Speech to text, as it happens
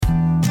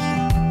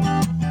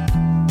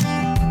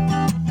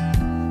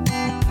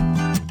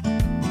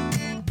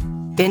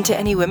Been to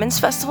any women's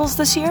festivals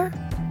this year?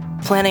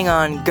 Planning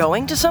on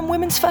going to some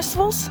women's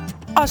festivals?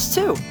 Us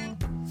too.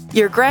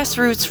 Your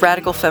grassroots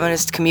radical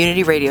feminist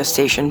community radio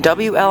station,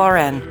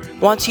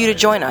 WLRN, wants you to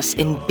join us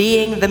in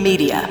Being the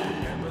Media.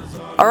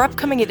 Our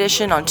upcoming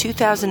edition on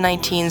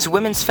 2019's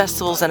Women's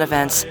Festivals and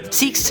Events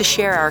seeks to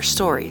share our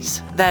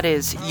stories, that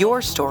is,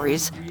 your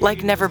stories,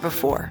 like never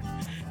before.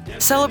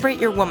 Celebrate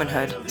your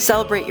womanhood,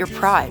 celebrate your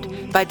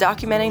pride by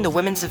documenting the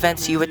women's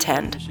events you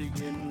attend.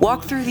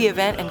 Walk through the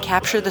event and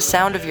capture the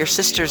sound of your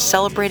sisters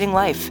celebrating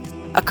life,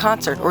 a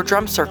concert or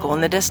drum circle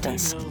in the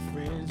distance.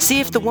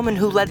 See if the woman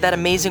who led that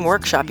amazing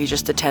workshop you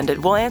just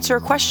attended will answer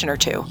a question or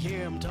two.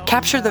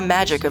 Capture the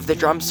magic of the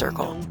drum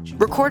circle.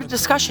 Record a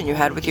discussion you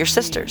had with your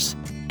sisters.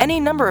 Any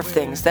number of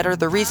things that are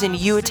the reason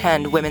you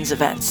attend women's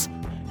events.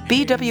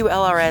 Be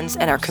WLRN's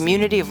and our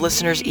community of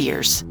listeners'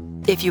 ears.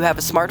 If you have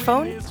a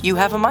smartphone, you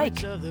have a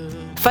mic.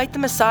 Fight the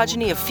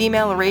misogyny of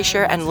female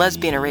erasure and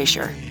lesbian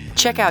erasure.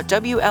 Check out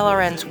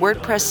WLRN's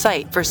WordPress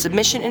site for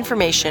submission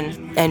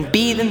information and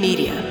be the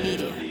media.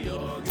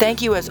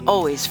 Thank you as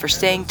always for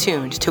staying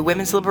tuned to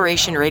Women's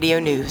Liberation Radio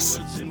News.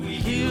 We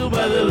heal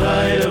by the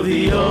light of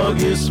the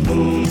August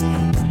moon.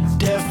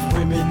 Deaf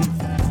women,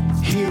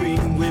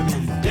 hearing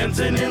women,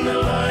 dancing in the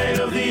light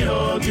of the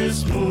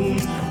August moon.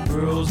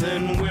 Girls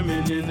and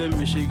women in the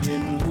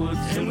Michigan woods,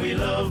 and we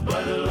love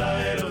by the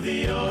light of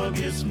the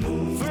August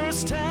moon.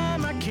 First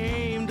time I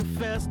came to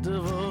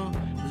festival,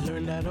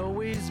 learned I'd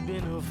always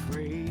been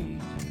afraid.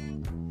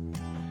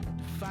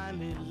 To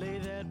finally lay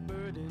that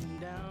burden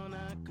down,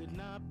 I could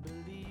not believe.